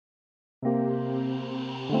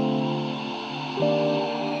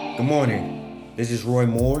Good morning. This is Roy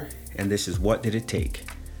Moore, and this is What Did It Take?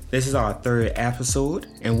 This is our third episode,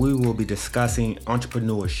 and we will be discussing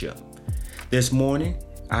entrepreneurship. This morning,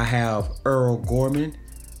 I have Earl Gorman,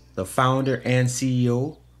 the founder and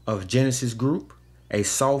CEO of Genesis Group, a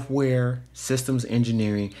software, systems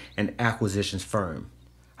engineering, and acquisitions firm.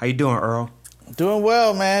 How you doing, Earl? Doing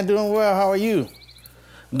well, man. Doing well. How are you?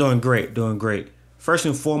 Doing great. First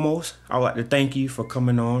and foremost, I would like to thank you for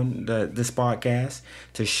coming on this podcast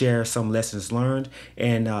to share some lessons learned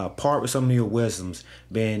and part with some of your wisdoms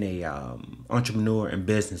being a entrepreneur and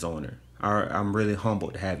business owner. I'm really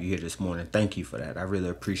humbled to have you here this morning. Thank you for that. I really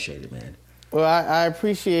appreciate it, man. Well, I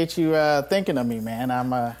appreciate you thinking of me, man.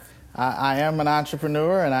 I am an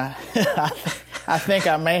entrepreneur, and I think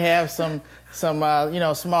I may have some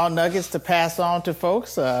small nuggets to pass on to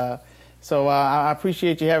folks. So I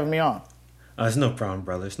appreciate you having me on. It's no problem,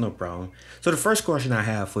 brother. It's no problem. So the first question I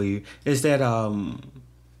have for you is that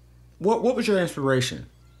what was your inspiration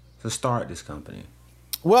to start this company?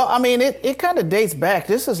 Well, I mean, it kind of dates back.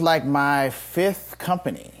 This is like my fifth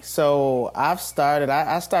company. So I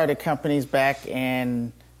started companies back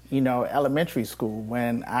in, elementary school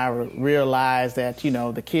when I realized that,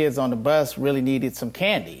 the kids on the bus really needed some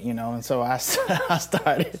candy, and so I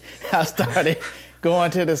started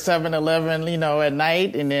going to the 7-Eleven, at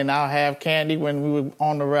night, and then I'll have candy when we were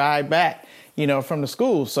on the ride back, from the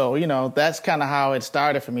school. So, that's kind of how it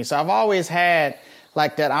started for me. So I've always had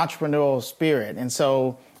like that entrepreneurial spirit. And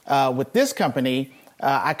so with this company,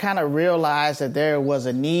 I kind of realized that there was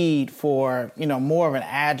a need for, more of an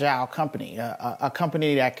agile company, a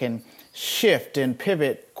company that can shift and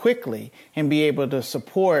pivot quickly and be able to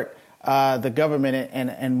support the government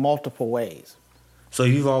in multiple ways. So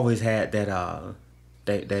you've always had that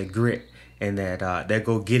grit and that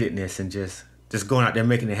go-get-itness and just going out there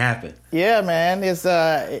making it happen. Yeah, man. It's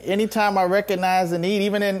anytime I recognize the need,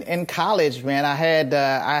 even in college, man, I had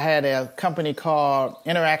a company called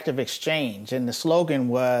Interactive Exchange, and the slogan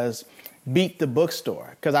was "Beat the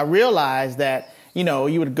Bookstore," because I realized that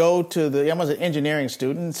you would go to I was an engineering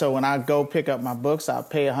student, so when I go pick up my books, I'll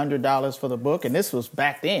pay $100 for the book, and this was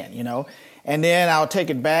back then, And then I'll take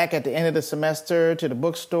it back at the end of the semester to the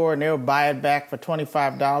bookstore, and they'll buy it back for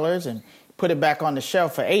 $25 and put it back on the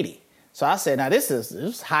shelf for $80. So I said, now this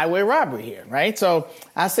is highway robbery here, right? So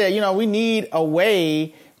I said, we need a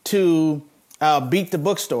way to beat the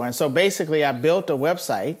bookstore. And so basically I built a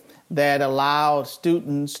website that allowed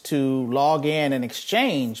students to log in and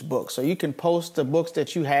exchange books. So you can post the books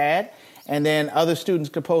that you had, and then other students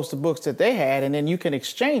could post the books that they had, and then you can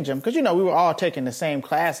exchange them. Because, we were all taking the same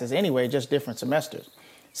classes anyway, just different semesters.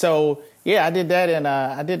 So, yeah, I did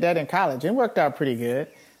that in college. It worked out pretty good.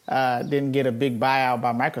 Didn't get a big buyout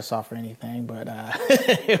by Microsoft or anything, but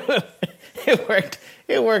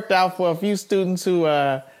it worked out for a few students who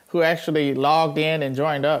actually logged in and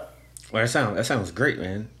joined up. Well, that sounds great,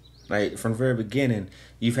 man. Like, from the very beginning,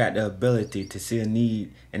 you've had the ability to see a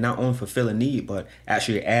need and not only fulfill a need, but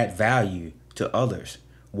actually add value to others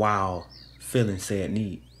while filling said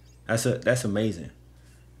need. That's amazing.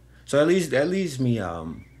 So that leads me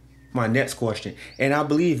my next question. And I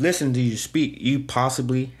believe, listening to you speak, you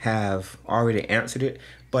possibly have already answered it.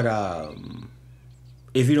 But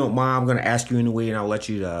if you don't mind, I'm going to ask you anyway, and I'll let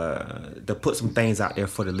you to put some things out there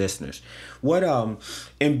for the listeners. What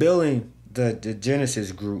in building the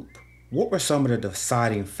Genesis Group, what were some of the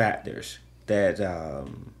deciding factors that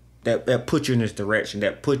put you in this direction,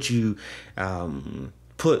 that put you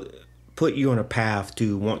put you on a path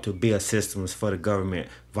to want to build systems for the government,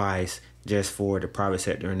 vice just for the private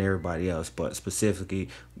sector and everybody else, but specifically,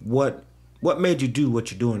 what made you do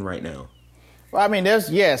what you're doing right now? Well, I mean,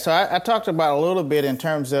 so I talked about a little bit in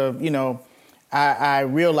terms of, I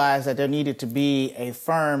realized that there needed to be a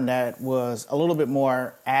firm that was a little bit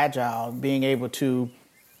more agile, being able to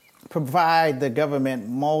provide the government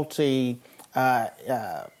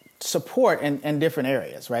support in different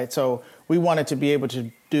areas, right? So we wanted to be able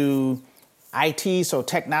to do IT, so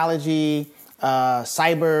technology,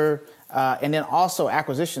 cyber, and then also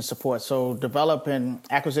acquisition support. So developing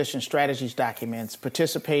acquisition strategies documents,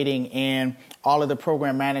 participating in all of the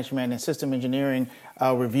program management and system engineering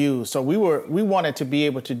reviews. So we wanted to be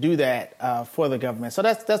able to do that for the government. So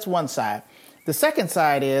that's one side. The second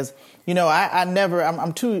side is,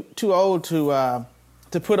 I'm too old to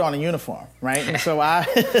put on a uniform, right? And so I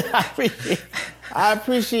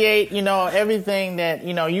appreciate, everything that,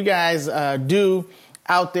 you guys do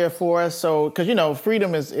out there for us. So, because,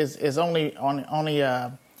 freedom is only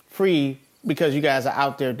free because you guys are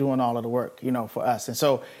out there doing all of the work, for us. And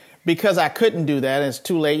so because I couldn't do that, and it's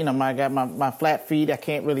too late, I got my flat feet, I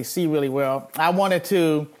can't really see really well. I wanted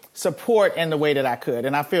to support in the way that I could.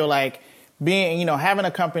 And I feel like having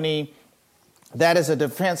a company that is a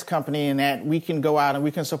defense company and that we can go out and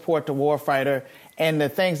we can support the warfighter and the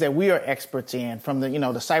things that we are experts in, from the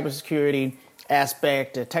cybersecurity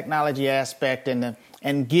aspect, the technology aspect, and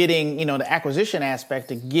getting, the acquisition aspect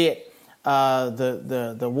to get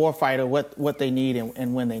the warfighter what they need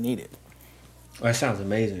and when they need it. Well, that sounds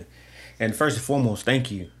amazing. And first and foremost,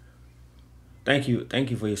 thank you. Thank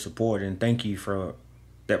you for your support, and thank you for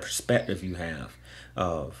that perspective you have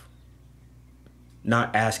of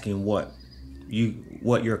not asking what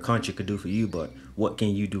your country could do for you, but what can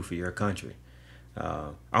you do for your country.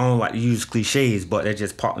 I don't like to use cliches, but that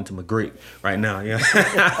just popped into my grape right now. Yeah,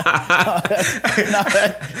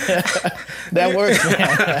 that works, man.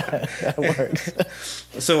 That works.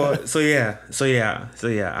 So yeah.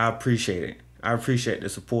 I appreciate it. I appreciate the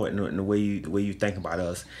support and the way you think about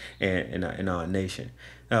us and our nation.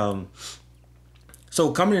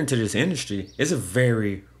 So coming into this industry, it's a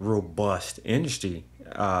very robust industry.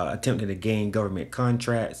 Attempting to gain government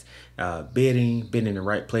contracts, bidding, being in the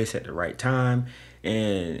right place at the right time,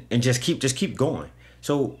 and just keep going.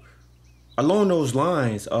 So along those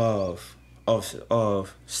lines of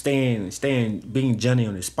staying being Johnny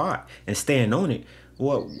on the spot and staying on it,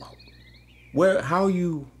 what's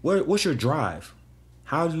your drive?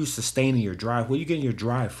 How are you sustaining your drive? Where are you getting your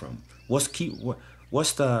drive from? What's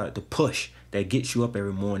the push that gets you up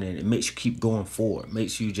every morning and makes you keep going forward,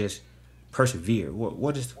 makes you just persevere?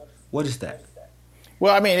 What is that?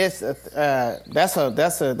 Well, I mean, it's that's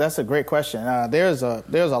a great question. There's a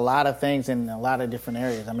lot of things in a lot of different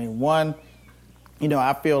areas. I mean, one,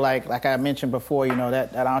 I feel like I mentioned before,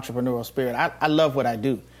 that entrepreneurial spirit. I love what I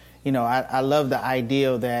do. I love the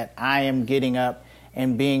idea that I am getting up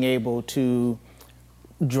and being able to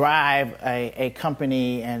drive a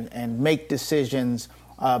company and make decisions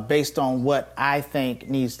based on what I think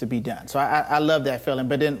needs to be done. So I love that feeling.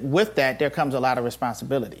 But then with that, there comes a lot of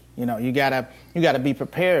responsibility. You gotta be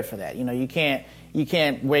prepared for that. You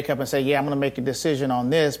can't wake up and say, yeah, I'm gonna make a decision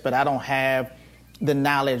on this, but I don't have the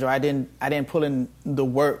knowledge, or I didn't put in the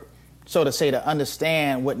work, so to say, to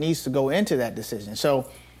understand what needs to go into that decision. So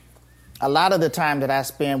a lot of the time that I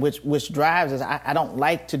spend, which drives is I don't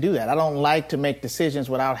like to do that. I don't like to make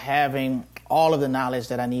decisions without having all of the knowledge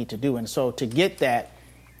that I need to do. And so to get that,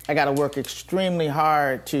 I got to work extremely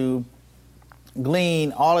hard to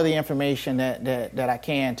glean all of the information that I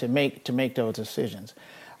can to make those decisions.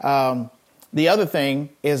 The other thing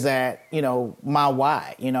is that, my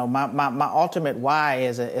why, my ultimate why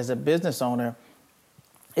as a business owner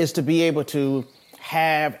is to be able to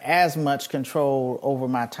have as much control over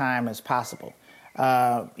my time as possible.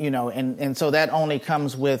 And so that only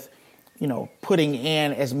comes with, putting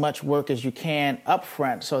in as much work as you can up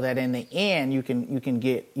front, so that in the end you can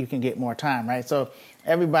get more time, right? So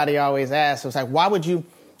everybody always asks, it's like, why would you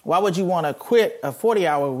want to quit a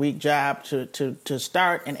 40-hour week job to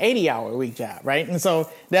start an 80-hour week job, right? And so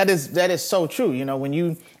that is so true. When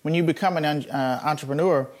you become an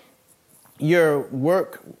entrepreneur, your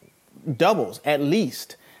work doubles at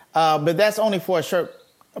least, but that's only for a short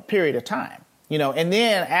period of time. And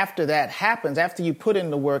then after that happens, after you put in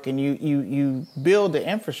the work and you build the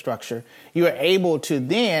infrastructure, you are able to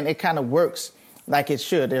then, it kind of works like it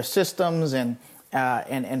should. There's systems and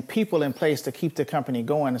people in place to keep the company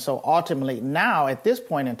going. And so ultimately now at this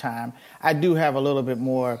point in time, I do have a little bit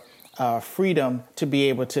more freedom to be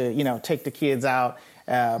able to, take the kids out,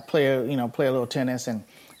 play a little tennis and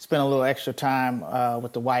spend a little extra time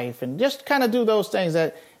with the wife and just kind of do those things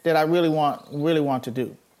that I really want to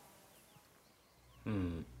do.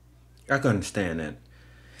 I can understand that.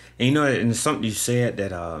 And and something you said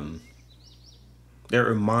that that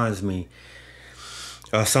reminds me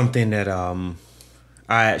of something that I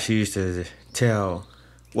actually used to tell.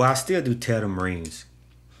 Well, I still do tell the Marines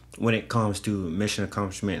when it comes to mission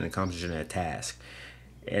accomplishment and accomplishing that task.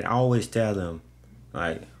 And I always tell them,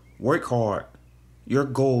 like, work hard. Your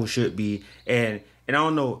goal should be, and I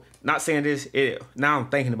don't know, not saying this, now I'm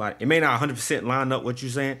thinking about it. It may not 100% line up what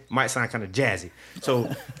you're saying. It might sound kind of jazzy. So,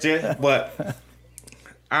 but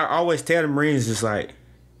I always tell the Marines, it's like,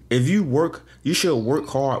 if you work, you should work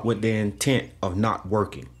hard with the intent of not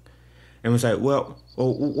working. And it's like, well,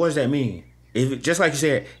 what does that mean? Just like you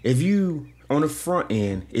said, if you, on the front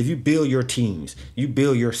end, if you build your teams, you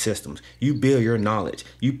build your systems, you build your knowledge,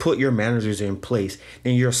 you put your managers in place,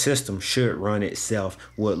 then your system should run itself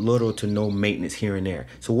with little to no maintenance here and there.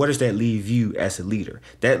 So what does that leave you as a leader?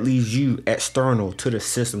 That leaves you external to the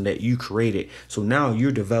system that you created. So now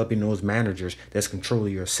you're developing those managers that's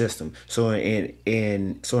controlling your system. So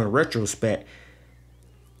in retrospect,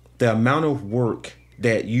 the amount of work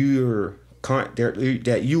that you're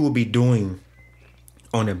that you will be doing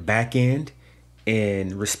on the back end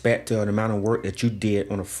in respect to the amount of work that you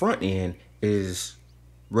did on the front end is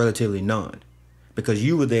relatively none, because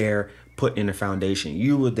you were there putting in the foundation,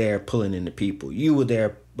 you were there pulling in the people, you were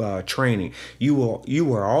there training, you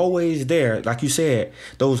were always there. Like you said,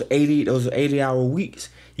 those 80-hour weeks,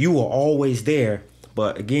 you were always there.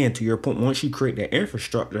 But again, to your point, once you create that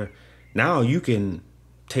infrastructure, now you can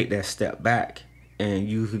take that step back and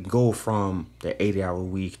you could go from the 80-hour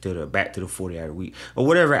week back to the 40-hour week, or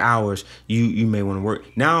whatever hours you may want to work.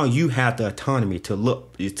 Now you have the autonomy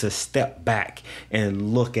to step back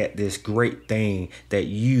and look at this great thing that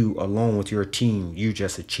you, along with your team, you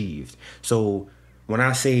just achieved. So when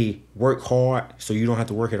I say work hard so you don't have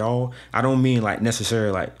to work at all, I don't mean like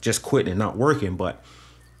necessarily like just quitting and not working, but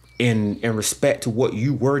in respect to what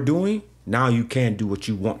you were doing, now you can do what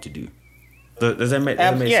you want to do. Does that make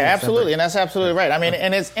sense? Yeah, absolutely, and that's absolutely right. I mean,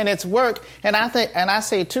 and it's work, and I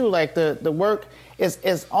say too, like the work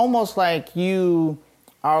is almost like you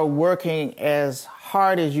are working as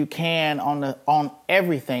hard as you can on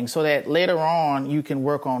everything, so that later on you can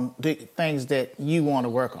work on the things that you want to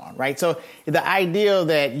work on, right? So the idea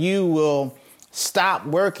that you will stop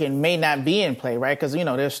working may not be in play, right? Because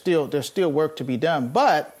there's still work to be done,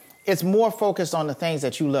 but it's more focused on the things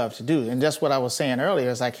that you love to do. And that's what I was saying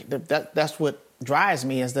earlier. It's like that's what drives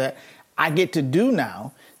me, is that I get to do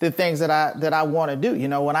now the things that I want to do.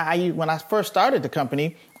 When I first started the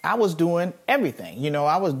company, I was doing everything.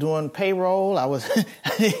 I was doing payroll. I was,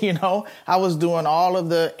 I was doing all of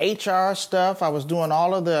the HR stuff. I was doing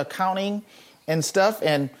all of the accounting and stuff.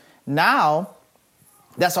 And now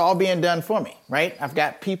that's all being done for me, right? I've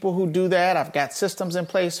got people who do that. I've got systems in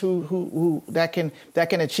place who that can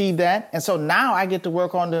achieve that. And so now I get to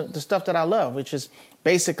work on the stuff that I love, which is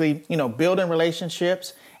basically, building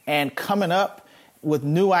relationships and coming up with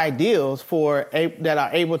new ideas that are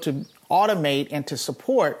able to automate and to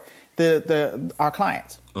support our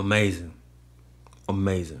clients. Amazing.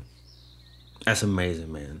 That's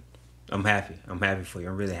amazing, man. I'm happy for you.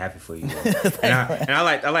 I'm really happy for you. And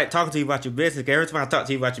I like talking to you about your business. Every time I talk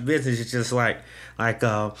to you about your business, it's just like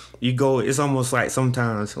you go. It's almost like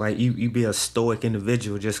sometimes like you be a stoic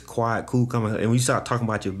individual, just quiet, cool, coming. And when you start talking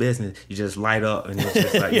about your business, you just light up, and it's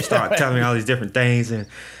just like you start telling me all these different things. And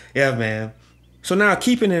yeah, man. So now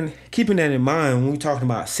keeping that in mind, when we're talking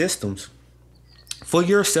about systems for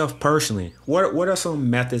yourself personally, what are some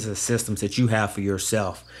methods or systems that you have for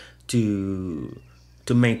yourself to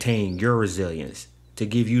maintain your resilience, to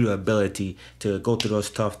give you the ability to go through those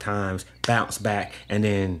tough times, bounce back, and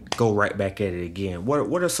then go right back at it again?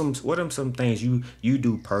 What are some things you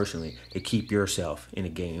do personally to keep yourself in the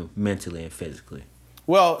game mentally and physically?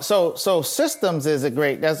 Well, so systems that's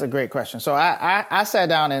a great question. So I sat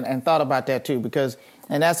down and thought about that too,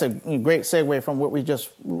 and that's a great segue from what we just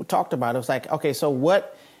talked about. It was like, okay, so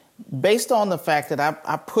what, based on the fact that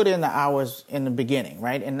I put in the hours in the beginning,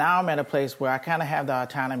 right? And now I'm at a place where I kind of have the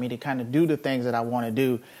autonomy to kind of do the things that I want to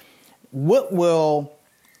do. What will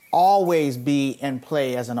always be in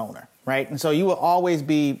play as an owner, right? And so you will always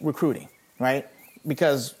be recruiting, right?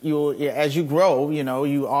 Because as you grow,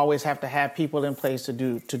 you always have to have people in place to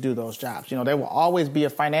do those jobs. There will always be a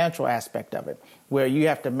financial aspect of it where you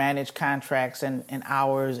have to manage contracts and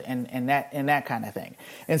hours and that kind of thing.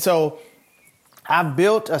 And so I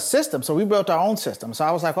built a system. So we built our own system. So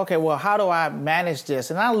I was like, okay, well, how do I manage this?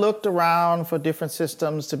 And I looked around for different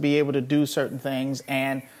systems to be able to do certain things,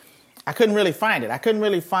 and I couldn't really find it. I couldn't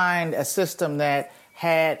really find a system that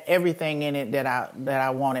had everything in it that I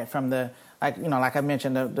wanted, from the, like I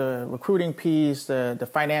mentioned, the recruiting piece, the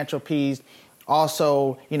financial piece,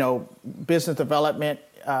 also, business development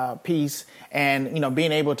piece, and,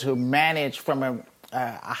 being able to manage from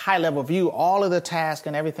a high-level view all of the tasks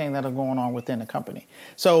and everything that are going on within the company.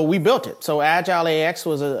 So we built it. So Agile AX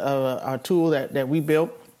was a tool that we built,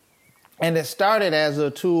 and it started as a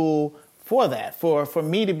tool for that, for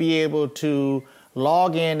me to be able to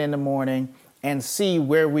log in the morning and see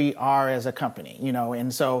where we are as a company,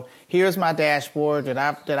 And so here's my dashboard that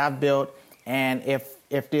I've built, and if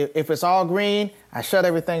it's all green, I shut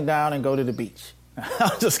everything down and go to the beach.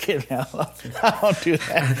 I'm just kidding. I don't do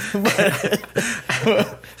that.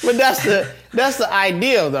 But that's the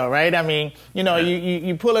ideal, though, right? I mean,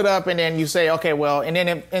 you pull it up and then you say, okay, well, and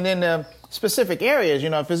then the specific areas,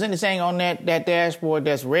 if there's anything on that dashboard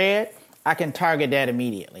that's red, I can target that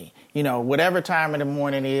immediately. Whatever time in the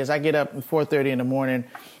morning it is, I get up at 4:30 in the morning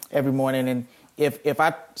every morning, and if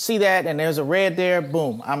I see that and there's a red there,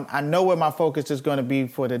 boom, I know where my focus is going to be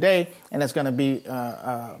for the day, and it's going to be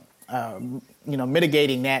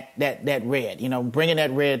mitigating that red, bringing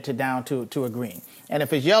that red down to a green. And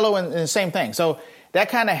if it's yellow, and the same thing. So that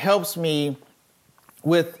kind of helps me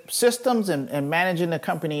with systems and managing the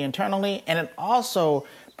company internally. And it also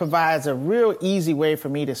provides a real easy way for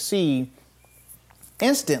me to see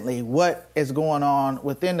instantly what is going on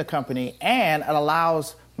within the company, and it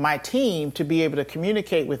allows my team to be able to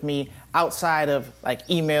communicate with me outside of like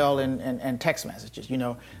email and text messages.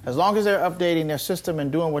 As long as they're updating their system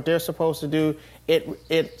and doing what they're supposed to do,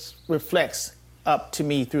 it reflects up to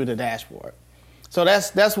me through the dashboard. So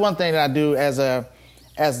that's one thing that I do as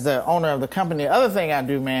the owner of the company. The other thing I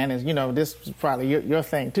do, man, is this is probably your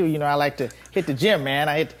thing too. I like to hit the gym, man.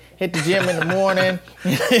 I hit the gym in the morning.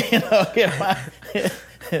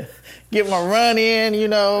 Get my run in.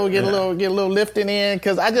 Get a little lifting in,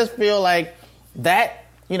 because I just feel like that.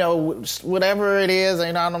 Whatever it is,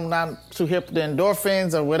 I'm not too hip to the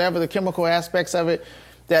endorphins or whatever the chemical aspects of it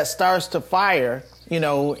that starts to fire,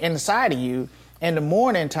 inside of you in the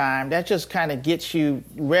morning time, that just kind of gets you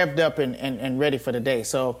revved up and ready for the day.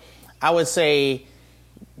 So I would say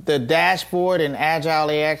the dashboard in Agile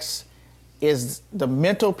AX is the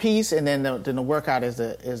mental piece, and then the workout is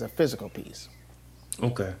a physical piece.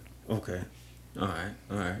 Okay. All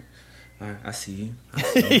right. I see you.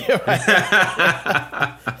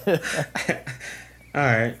 All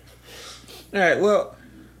right. Well,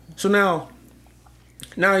 so now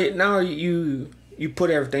you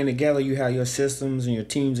put everything together. You have your systems and your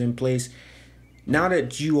teams in place. Now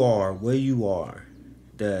that you are where you are,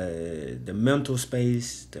 the mental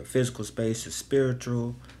space, the physical space, the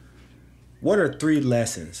spiritual, what are 3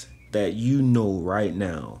 lessons that you know right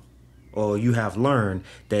now, or you have learned,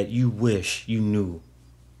 that you wish you knew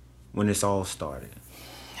when this all started?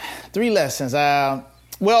 3 lessons. So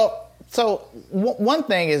one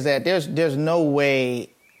thing is that there's no way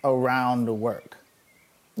around the work.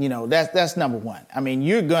 That's number one. I mean,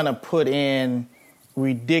 you're gonna put in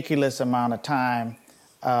ridiculous amount of time,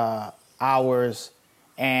 hours,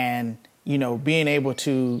 and being able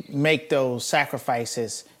to make those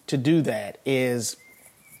sacrifices to do that is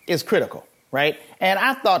critical. Right. And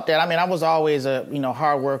I thought that, I was always a,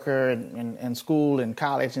 hard worker in school and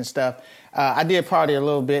college and stuff. I did party a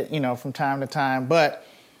little bit, from time to time. But,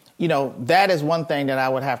 that is one thing that I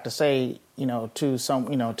would have to say, to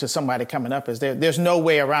somebody coming up, is there's no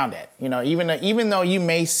way around that. Even though you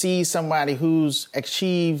may see somebody who's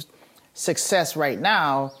achieved success right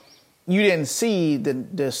now, you didn't see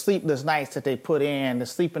the sleepless nights that they put in, the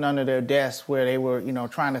sleeping under their desks where they were,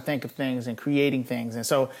 trying to think of things and creating things. And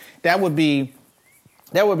so that would be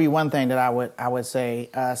one thing that I would say.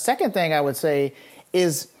 Second thing I would say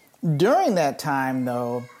is, during that time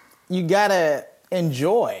though, you gotta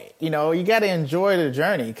enjoy. You gotta enjoy the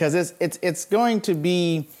journey, because it's going to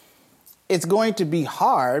be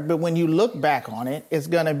hard, but when you look back on it, it's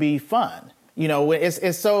gonna be fun.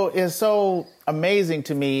 It's so amazing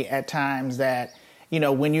to me at times that,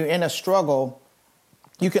 when you're in a struggle,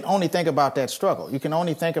 you can only think about that struggle. You can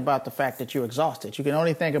only think about the fact that you're exhausted. You can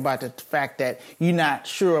only think about the fact that you're not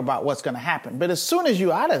sure about what's going to happen. But as soon as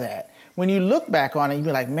you're out of that, when you look back on it, you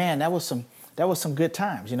be like, man, that was some good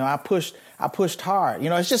times. I pushed hard.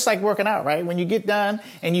 It's just like working out, right? When you get done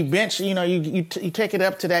and you bench, you take it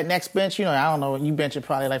up to that next bench. I don't know, you bench it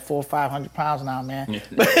probably like 400 or 500 pounds now, man. Yeah.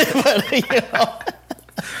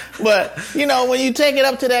 But when you take it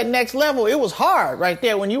up to that next level, it was hard right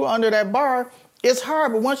there. When you were under that bar, it's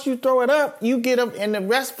hard. But once you throw it up, you get up, and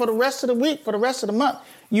for the rest of the week, for the rest of the month,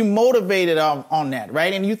 you motivated on that,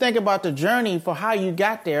 right? And you think about the journey for how you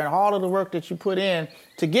got there and all of the work that you put in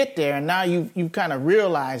to get there. And now you've kind of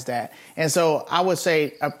realized that. And so I would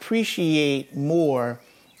say appreciate more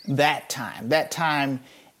that time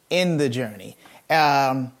in the journey.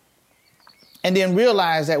 And then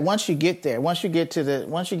realize that once you get there, once you get to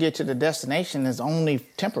the destination, it's only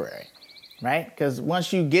temporary, right? Because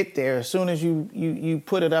once you get there, as soon as you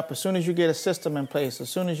put it up, as soon as you get a system in place, as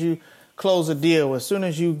soon as you close a deal, as soon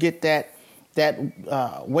as you get that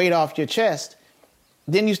weight off your chest,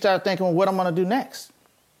 then you start thinking, well, what am I going to do next?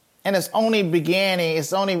 And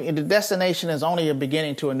the destination is only a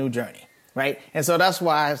beginning to a new journey, right? And so that's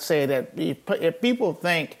why I say that if people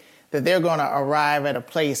think that they're going to arrive at a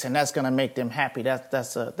place and that's going to make them happy,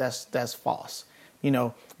 that's false,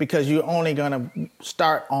 because you're only going to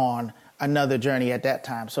start on another journey at that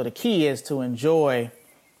time. So the key is to enjoy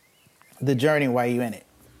the journey while you're in it.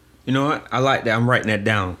 You know what? I like that. I'm writing that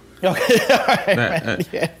down. Okay.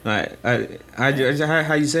 All right.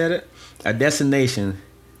 How you said it? A destination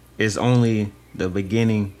is only the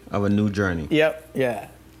beginning of a new journey. Yep. Yeah.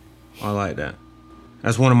 I like that.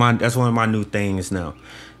 That's one of my new things now.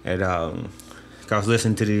 And I was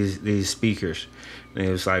listening to these speakers, and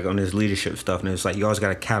it was like on this leadership stuff, and it's like you always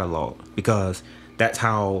got a catalog, because that's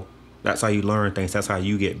how you learn things. That's how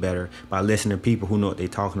you get better, by listening to people who know what they're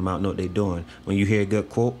talking about, know what they're doing. When you hear a good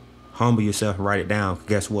quote, humble yourself and write it down.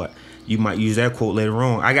 Guess what? You might use that quote later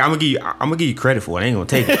on. I'm gonna give you credit for it. I ain't gonna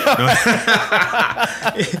take it.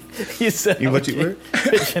 You said, what you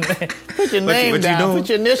put your name down. Put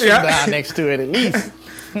your initials down next to it at least.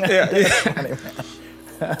 Yeah.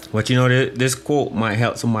 But you know, this quote might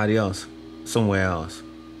help somebody else somewhere else.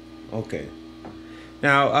 Okay.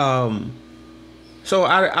 Now, so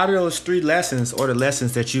out of those 3 lessons, or the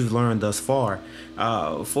lessons that you've learned thus far,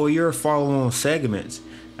 for your follow-on segments,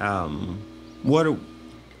 what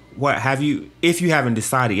have you? If you haven't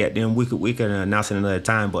decided yet, then we could announce it another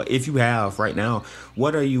time. But if you have right now,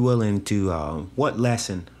 what are you willing to? What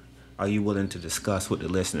lesson are you willing to discuss with the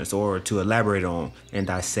listeners, or to elaborate on and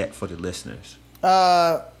dissect for the listeners?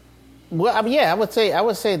 Well, I mean, yeah, I would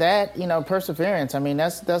say that, perseverance. I mean,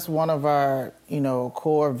 that's one of our,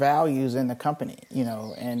 core values in the company,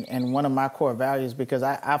 and one of my core values, because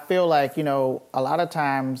I feel like, a lot of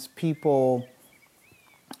times people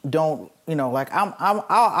don't, like I'll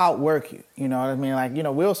outwork you, you know what I mean? Like,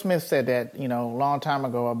 Will Smith said that, a long time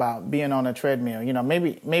ago about being on a treadmill,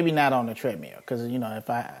 maybe not on the treadmill, because,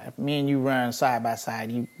 if me and you run side by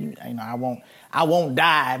side, I won't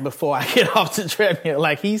die before I get off the treadmill,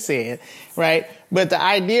 like he said, right? But the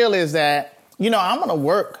ideal is that, I'm going to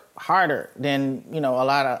work harder than, a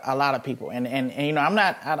lot of people. And I'm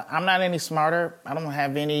not any smarter. I don't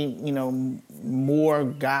have any, more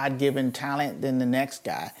God-given talent than the next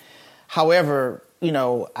guy. However,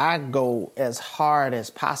 I go as hard as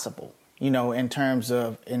possible, in terms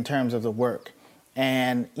of the work.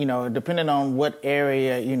 And, depending on what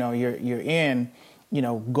area, you're in,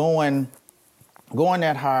 going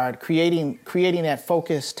that hard, creating that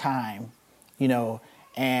focused time,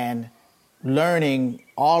 and learning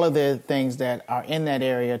all of the things that are in that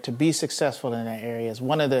area to be successful in that area is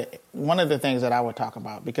one of the things that I would talk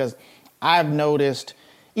about, because I've noticed,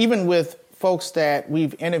 even with folks that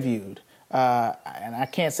we've interviewed, and I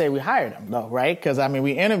can't say we hired them though, right? Because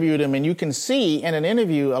we interviewed them, and you can see in an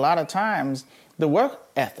interview a lot of times the work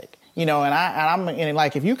ethic, and I'm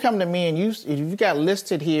like, if you come to me and if you've got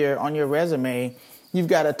listed here on your resume, you've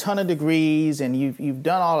got a ton of degrees and you've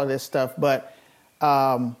done all of this stuff, but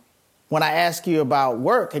when I ask you about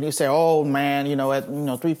work and you say, oh man, at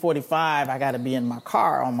 3:45 I got to be in my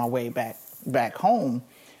car on my way back home,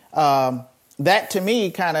 that to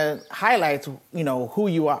me kind of highlights who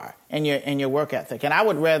you are and your work ethic. And I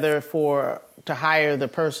would rather to hire the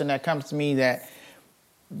person that comes to me that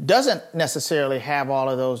doesn't necessarily have all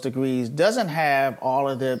of those degrees, doesn't have all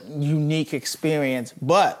of the unique experience,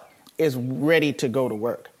 but is ready to go to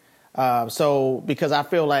work. So because I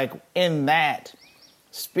feel like in that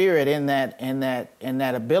spirit, in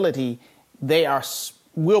that ability, they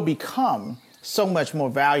will become so much more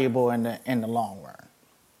valuable in the long run.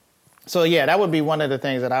 So yeah, that would be one of the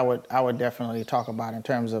things that I would definitely talk about in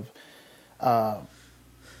terms of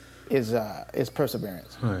is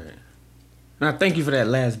perseverance. All right. Now, thank you for that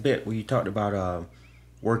last bit where you talked about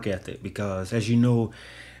work ethic, because as you know,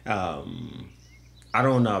 I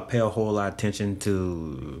don't pay a whole lot of attention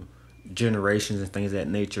to generations and things of that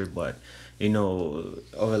nature, but over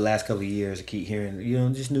the last couple of years, I keep hearing,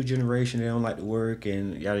 this new generation, they don't like to work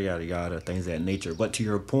and yada, yada, yada, things of that nature. But to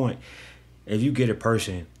your point, if you get a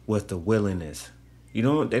person with the willingness, they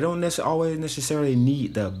don't always necessarily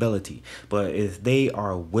need the ability, but if they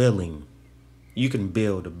are willing, you can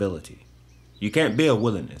build ability. You can't build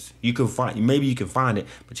willingness. Maybe you can find it,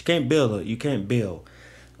 but you can't build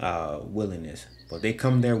willingness. But they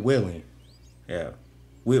come there willing. Yeah,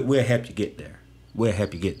 we'll help you get there.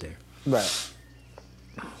 Right.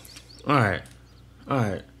 All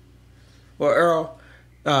right. Well, Earl,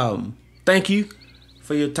 thank you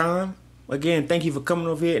for your time. Again, thank you for coming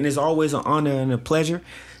over here, and it's always an honor and a pleasure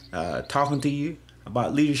talking to you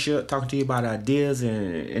about leadership, talking to you about ideas,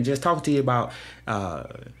 and just talking to you about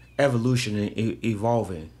evolution and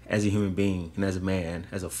evolving as a human being and as a man,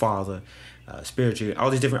 as a father, spiritually,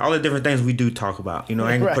 all the different things we do talk about. I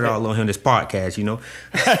ain't gonna put it all on him this podcast.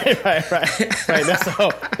 Right.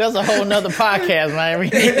 That's a whole nother podcast, man.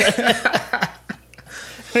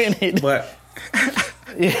 We need. But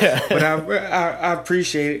yeah. But I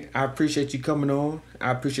appreciate it. I appreciate you coming on.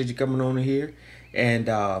 I appreciate you coming on here, and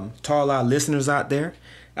to all our listeners out there,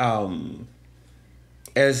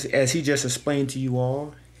 as he just explained to you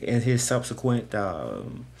all. In his subsequent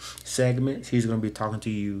segments, he's going to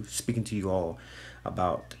be speaking to you all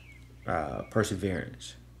about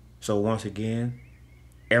perseverance. So once again,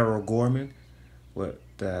 Errol Gorman with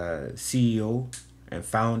the CEO and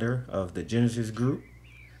founder of the Genesis Group.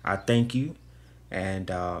 I thank you, and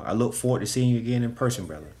I look forward to seeing you again in person,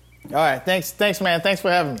 brother. All right. Thanks, man. Thanks for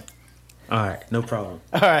having me. All right, no problem.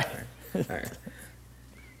 All right. All right.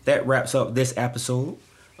 That wraps up this episode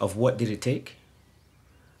of What Did It Take?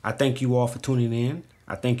 I thank you all for tuning in.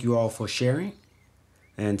 I thank you all for sharing.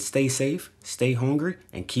 And stay safe, stay hungry,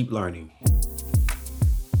 and keep learning.